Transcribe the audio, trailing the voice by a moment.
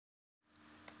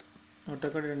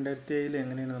AutoCAD 2007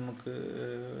 എങ്ങനെയാണ് നമുക്ക്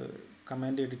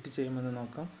command edit ചെയ്യുമെന്ന്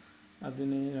നോക്കാം.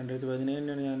 അതിന്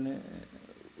 2017 ഞാൻ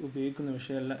ഉപയോഗിക്കുന്ന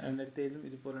വിഷയമല്ല. 2007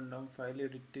 ഇതുപോലെ ഉണ്ടാകും. ഫയൽ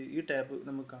എഡിറ്റ് ഈ ടാബ്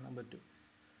നമുക്ക് കാണാൻ പറ്റും.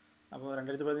 അപ്പോൾ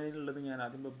 2017 ഞാൻ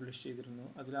ആദ്യം പബ്ലിഷ് ചെയ്തിരുന്നു.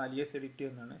 അതിൽ അലിയസ് എഡിറ്റ്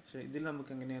എന്നാണ്. പക്ഷേ ഇതിൽ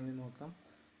നമുക്ക് എങ്ങനെയാണെന്ന് നോക്കാം.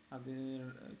 അത്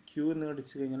ക്യൂ എന്ന്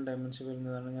അടിച്ച് കഴിഞ്ഞാൽ ഡയമെൻഷൻ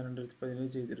വരുന്നതാണ് ഞാൻ 2017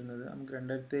 ചെയ്തിരുന്നത്. നമുക്ക്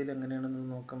 2007 എങ്ങനെയാണെന്ന്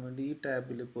നോക്കാൻ വേണ്ടി ഈ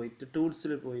ടാബിൽ പോയിട്ട്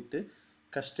ടൂൾസിൽ പോയിട്ട്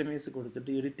കസ്റ്റമൈസ്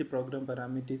കൊടുത്തിട്ട് എഡിറ്റ് പ്രോഗ്രാം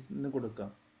പാരാമീറ്റേഴ്സ് എന്ന്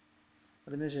കൊടുക്കാം.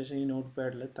 അതിനുശേഷം ഈ നോട്ട്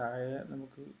പാഡിൽ താഴെ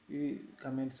നമുക്ക് ഈ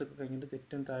കമൻറ്റ്സ് ഒക്കെ കഴിഞ്ഞിട്ട്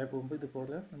തെറ്റും താഴെ പോകുമ്പോൾ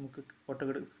ഇതുപോലെ നമുക്ക്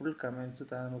ഓട്ടോകാഡ് ഫുൾ കമൻറ്റ്സ്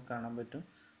താഴെ നമുക്ക് കാണാൻ പറ്റും.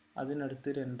 അതിനടുത്ത്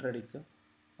ഒരു എൻ്റർ അടിക്കുക.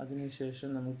 അതിനുശേഷം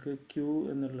നമുക്ക് ക്യൂ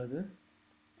എന്നുള്ളത്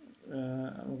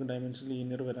നമുക്ക് ഡയമെൻഷൻ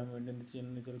ലീനിയർ വരാൻ വേണ്ടി എന്ത്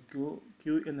ചെയ്യണമെന്ന് വെച്ചാൽ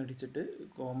ക്യൂ എന്നടിച്ചിട്ട്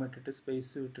കോമ ഇട്ടിട്ട്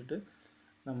സ്പേസ് വിട്ടിട്ട്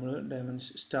നമ്മൾ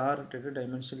ഡയമെൻഷൻ സ്റ്റാർ ഇട്ടിട്ട്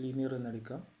dimension linear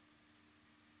എന്നടിക്കാം.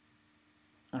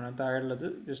 താഴെയുള്ളത്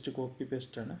just copy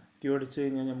പേസ്റ്റാണ്. Q അടിച്ച്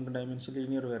കഴിഞ്ഞാൽ നമുക്ക് ഡയമെൻഷൻ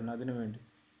ലീനിയർ വരണം അതിന് വേണ്ടി.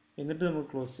 എന്നിട്ട് നമുക്ക്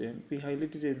ക്ലോസ് ചെയ്യാം. ഇപ്പോൾ ഈ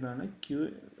ഹൈലൈറ്റ് ചെയ്തതാണ് ക്യൂ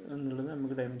എന്നുള്ളത്.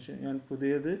 നമുക്ക് ഡയമെൻഷൻ ഞാൻ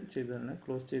പുതിയത് ചെയ്തതാണ്.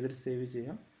 ക്ലോസ് ചെയ്തിട്ട് സേവ്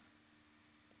ചെയ്യാം.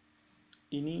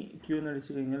 ഇനി ക്യൂ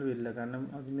എന്നടിച്ച് കഴിഞ്ഞാൽ വരില്ല, കാരണം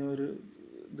അതിനൊരു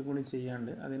ഇത് കൂടി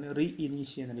ചെയ്യാണ്ട്. അതിന്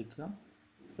ഇനീഷ്യ എന്നടിക്കുക.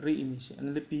 ഇനീഷ്യ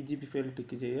എന്നിട്ട് PGP ഫയൽ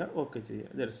ടിക്ക് ചെയ്യുക. ഓക്കെ ചെയ്യുക.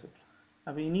 That's all.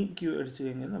 അപ്പോൾ ഇനി ക്യൂ അടിച്ച്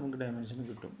കഴിഞ്ഞാൽ നമുക്ക് ഡയമെൻഷൻ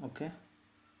കിട്ടും. ഓക്കെ.